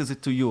 what is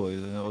it to you?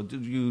 Or do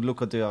you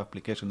look at the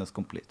application as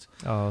complete?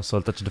 So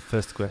I'll touch the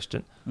first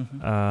question.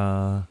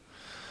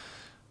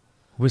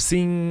 We're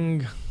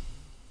seeing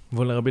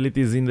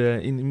vulnerabilities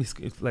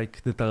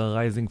that are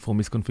arising from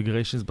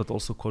misconfigurations, but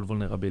also code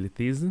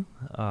vulnerabilities.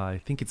 I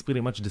think it's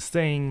pretty much the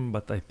same,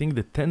 but I think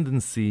the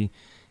tendency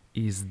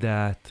is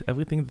that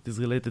everything that is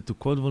related to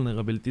code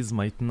vulnerabilities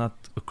might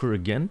not occur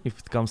again if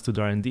it comes to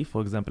the R&D.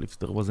 For example, if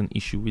there was an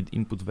issue with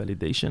input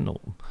validation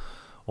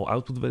or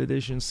output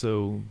validation,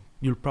 so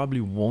you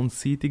probably won't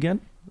see it again,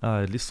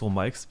 at least from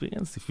my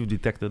experience. If you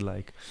detected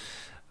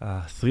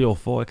 3 or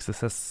 4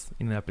 XSS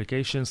in an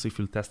application, so if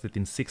you test it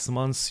in 6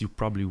 months, you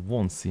probably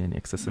won't see any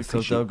XSS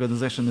because issue. the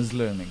organization is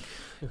learning.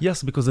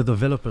 Yes, because the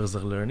developers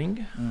are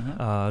learning.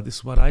 This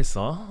is what I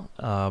saw.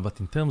 But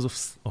in terms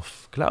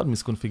of cloud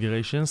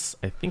misconfigurations,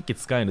 I think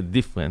it's kind of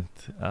different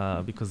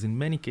because in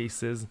many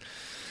cases,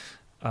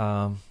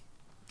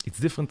 it's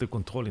different to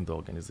control in the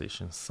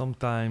organization.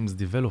 Sometimes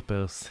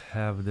developers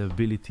have the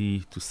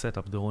ability to set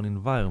up their own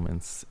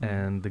environments,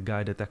 and the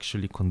guy that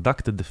actually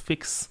conducted the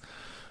fix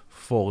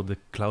for the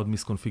cloud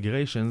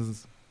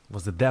misconfigurations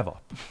was the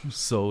DevOps.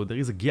 So there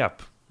is a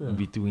gap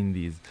between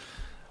these.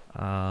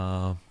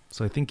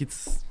 So I think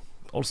it's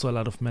also a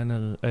lot of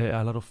matter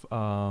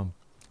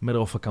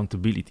of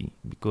accountability,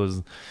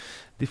 because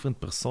different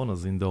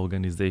personas in the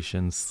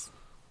organizations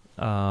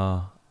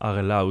are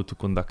allowed to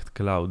conduct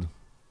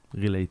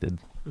cloud-related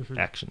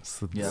actions.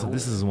 So, Yeah. so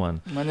this is one.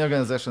 Many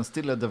organizations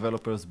still let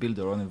developers build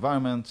their own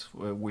environment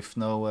with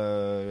no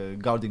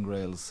guarding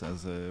rails,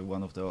 as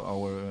one of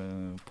our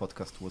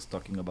podcast was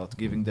talking about,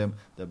 giving them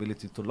the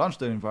ability to launch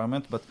their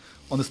environment, but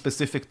on a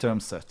specific term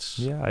set.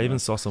 Yeah, I even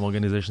saw some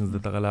organizations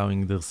that are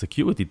allowing their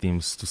security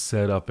teams to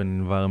set up an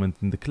environment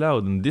in the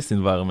cloud, and this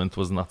environment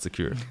was not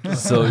secure.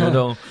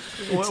 So,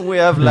 We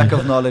have lack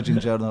of knowledge in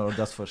general,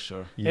 that's for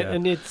sure. yeah.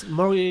 And it's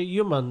more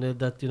human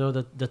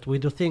that we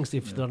do things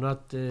if they're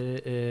not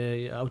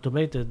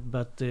automated.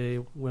 But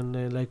when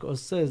like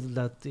Oz says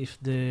that if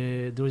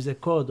there is a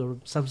code or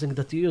something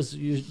that you use,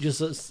 you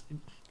just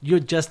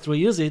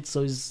reuse it.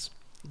 So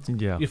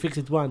Yeah. you fix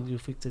it one, you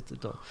fix it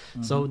at all.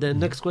 Mm-hmm. So the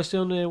next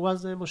question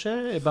was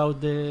Moshe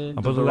about the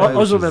varieties.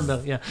 also remember,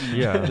 yeah,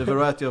 Yeah. The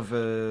variety of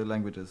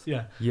languages.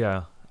 yeah.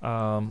 Yeah.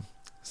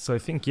 So I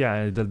think,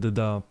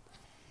 the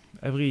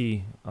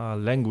every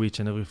language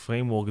and every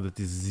framework that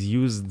is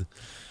used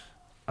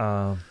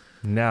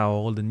now,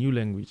 all the new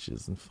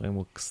languages and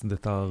frameworks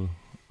that are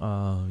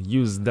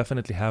used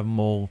definitely have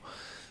more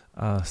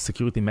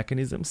security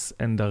mechanisms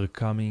and are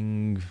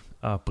coming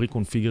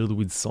pre-configured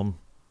with some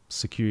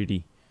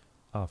security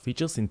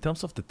features. In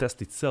terms of the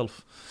test itself,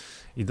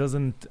 it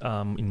doesn't,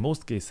 in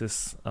most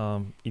cases,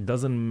 it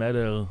doesn't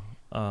matter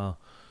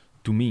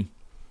to me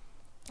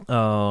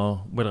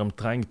whether I'm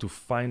trying to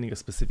find a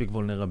specific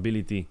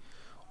vulnerability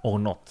or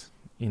not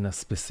in a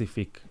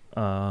specific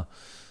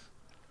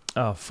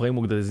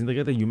framework that is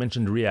integrated. You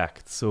mentioned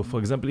React. So, for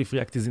example, if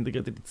React is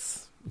integrated,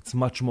 it's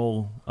much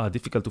more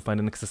difficult to find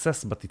an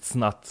XSS, but it's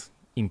not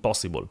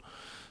impossible.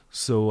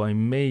 So I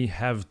may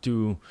have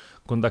to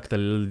conduct a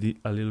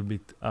little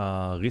bit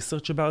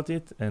research about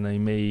it, and I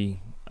may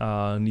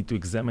need to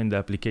examine the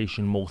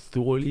application more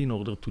thoroughly in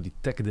order to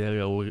detect the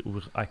area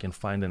where I can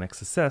find an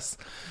XSS.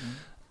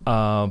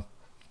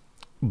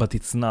 But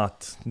it's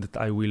not that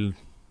I will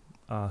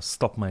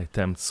stop my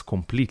attempts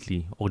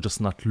completely or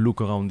just not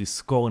look around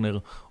this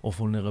corner of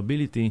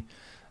vulnerability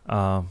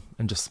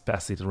and just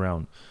pass it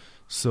around.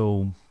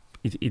 So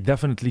it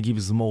definitely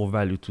gives more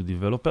value to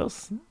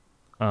developers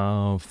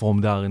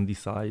from the R&D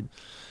side.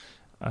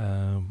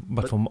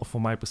 But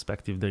from my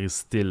perspective, there is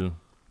still,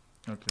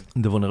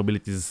 the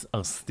vulnerabilities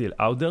are still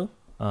out there.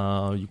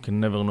 You can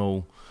never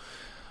know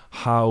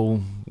how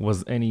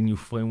was any new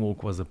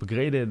framework was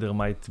upgraded. There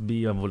might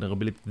be a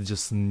vulnerability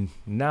just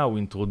now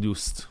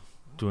introduced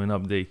to an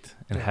update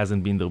and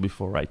hasn't been there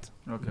before, right?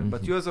 Okay, Mm-hmm.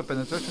 but you as a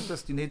penetration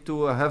test, you need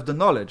to have the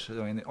knowledge. I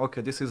mean,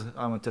 okay, this is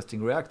how I'm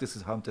testing React, this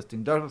is how I'm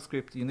testing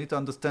JavaScript. You need to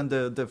understand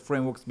the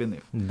frameworks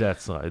beneath.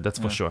 That's right, that's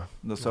for sure.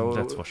 So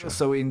That's for sure.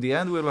 So in the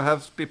end, we'll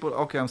have people,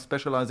 okay, I'm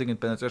specializing in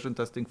penetration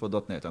testing for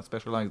 .NET. I'm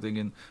specializing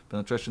in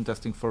penetration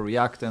testing for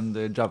React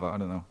and Java. I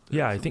don't know.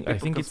 Yeah, I So think people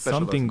can it's specialize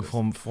something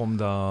in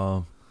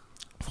this.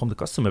 from the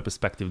customer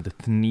perspective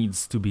that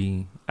needs to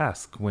be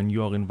asked when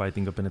you are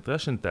inviting a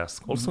penetration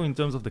test. Also in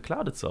terms of the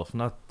cloud itself,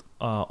 not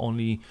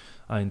only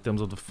in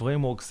terms of the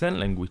frameworks and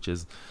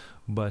languages,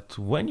 but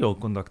when you're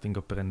conducting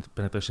a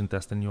penetration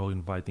test and you're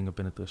inviting a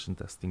penetration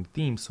testing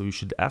team, so you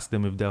should ask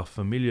them if they are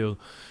familiar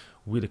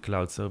with a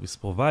cloud service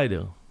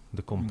provider,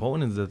 the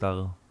components that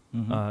are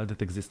that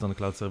exist on a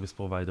cloud service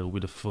provider,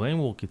 with the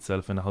framework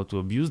itself and how to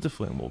abuse the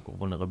framework or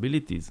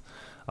vulnerabilities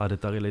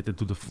that are related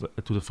to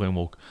the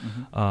framework.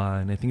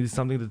 And I think this is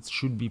something that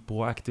should be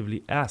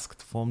proactively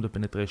asked from the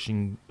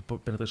penetration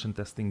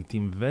testing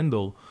team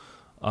vendor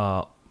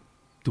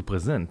to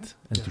present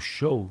and to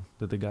show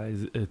that the guy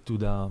is to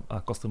the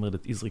customer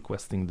that is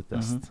requesting the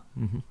test.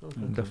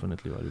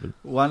 Definitely valuable.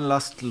 One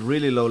last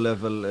really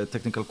low-level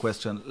technical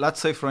question. Let's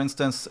say, for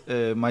instance,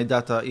 my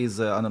data is,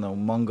 I don't know,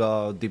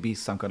 MongoDB,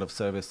 some kind of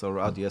service, or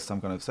RDS,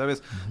 some kind of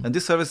service, and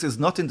this service is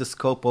not in the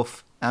scope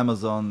of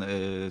Amazon.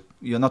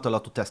 You're not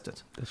allowed to test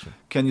it. That's right.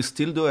 Can you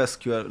still do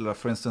SQL, like,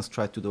 for instance,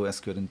 try to do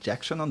SQL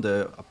injection on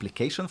the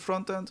application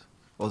front end?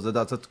 Or is the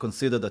data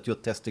considered that you're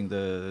testing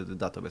the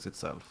database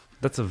itself?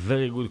 That's a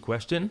very good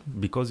question,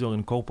 because you're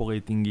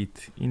incorporating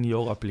it in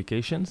your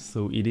application,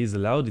 so it is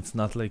allowed. It's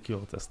not like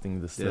you're testing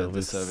the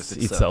service,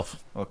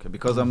 itself. Okay,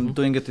 because I'm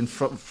doing it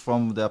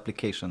from the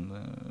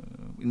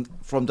application,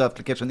 from the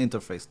application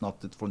interface,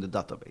 not from the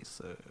database.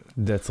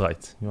 That's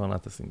right. You are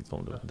not testing it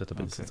from the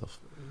database Okay. itself.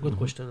 Good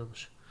question,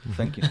 Anish.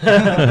 Thank you.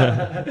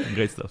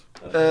 Great stuff.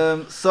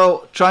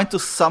 So trying to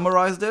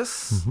summarize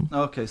this.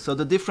 Okay, so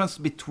the difference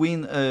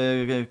between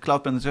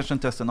cloud penetration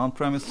test and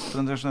on-premise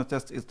penetration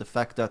test is the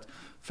fact that,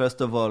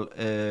 first of all,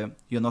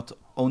 you're not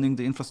owning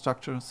the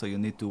infrastructure, so you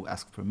need to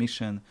ask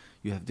permission.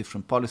 You have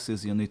different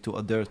policies you need to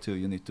adhere to.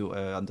 You need to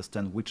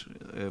understand which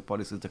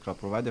policies the cloud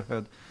provider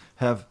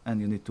have, and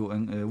you need to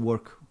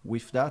work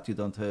with that. You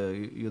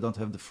don't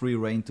have the free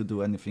reign to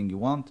do anything you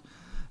want.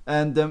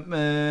 And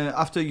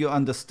after you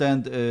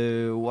understand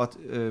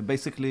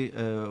basically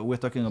we're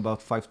talking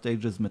about 5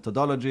 stages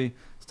methodology,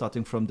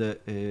 starting from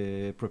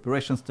the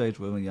preparation stage,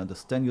 where you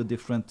understand your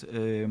different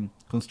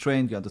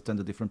constraints, you understand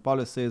the different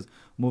policies,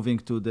 moving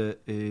to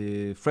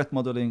the threat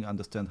modeling,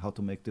 understand how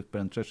to make the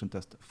penetration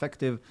test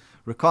effective,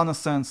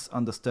 reconnaissance,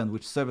 understand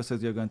which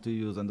services you're going to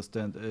use,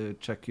 understand,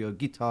 check your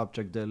GitHub,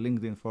 check the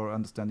LinkedIn for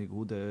understanding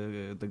who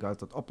the guys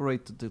that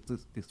operate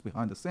this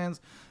behind the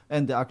scenes,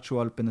 and the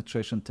actual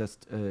penetration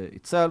test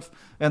itself.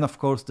 And of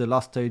course, the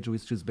last stage,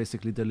 which is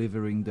basically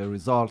delivering the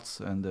results.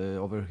 And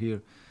over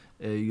here,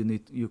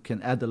 you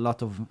can add a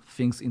lot of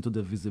things into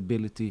the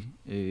visibility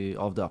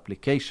of the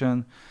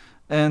application.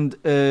 And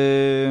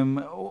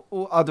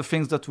other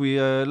things that we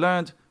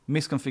learned,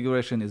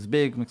 misconfiguration is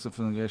big.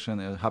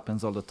 Misconfiguration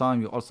happens all the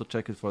time. You also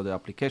check it for the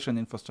application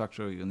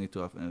infrastructure. You need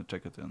to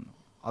check it in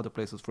other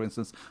places. For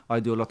instance, I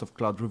do a lot of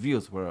cloud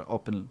reviews where I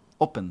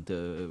open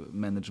the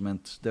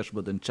management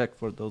dashboard and check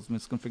for those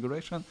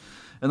misconfiguration.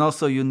 And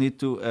also you need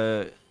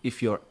to,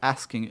 if you're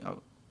asking,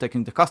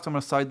 taking the customer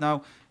side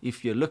now,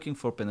 if you're looking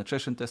for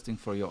penetration testing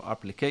for your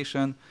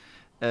application,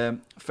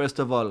 first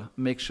of all,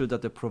 make sure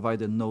that the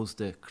provider knows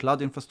the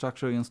cloud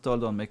infrastructure you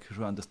installed on, make sure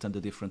you understand the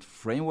different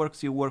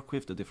frameworks you work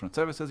with, the different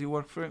services you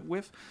work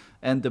with,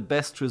 and the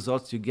best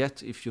results you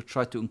get if you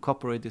try to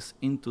incorporate this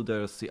into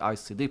the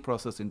CI/CD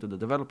process, into the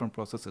development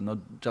process, and not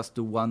just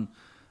do one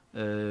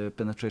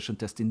penetration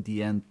test in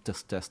the end,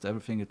 test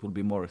everything. It will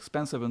be more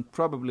expensive, and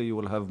probably you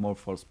will have more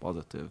false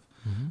positive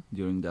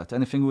during that.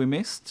 Anything we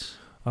missed?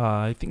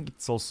 I think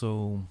it's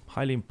also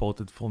highly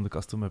important from the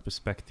customer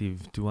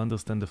perspective to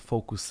understand the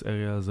focus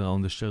areas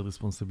around the shared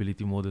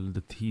responsibility model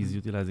that he's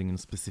utilizing in a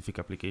specific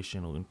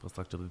application or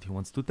infrastructure that he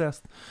wants to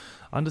test.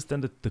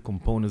 Understand that the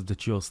components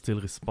that you're still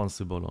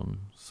responsible on.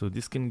 So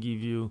this can give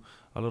you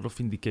a lot of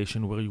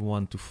indication where you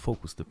want to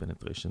focus the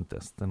penetration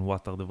test and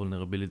what are the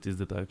vulnerabilities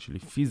that are actually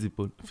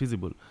feasible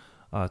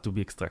to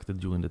be extracted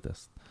during the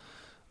test.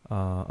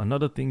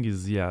 Another thing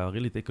is,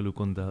 really take a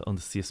look on the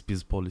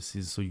CSP's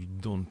policies so you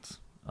don't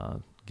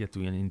get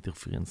to any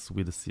interference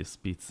with the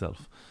CSP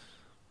itself.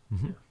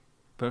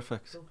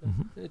 Perfect.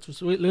 Okay. It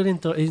was really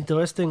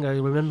interesting. I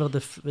remember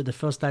the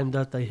first time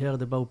that I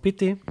heard about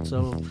PT.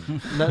 So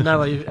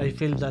now I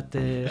feel that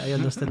I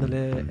understand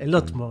a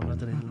lot more, not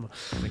a little more.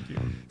 Thank you.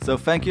 So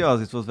thank you,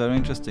 Oz. It was very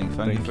interesting.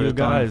 Thank you,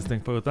 guys.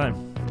 Thanks for your time.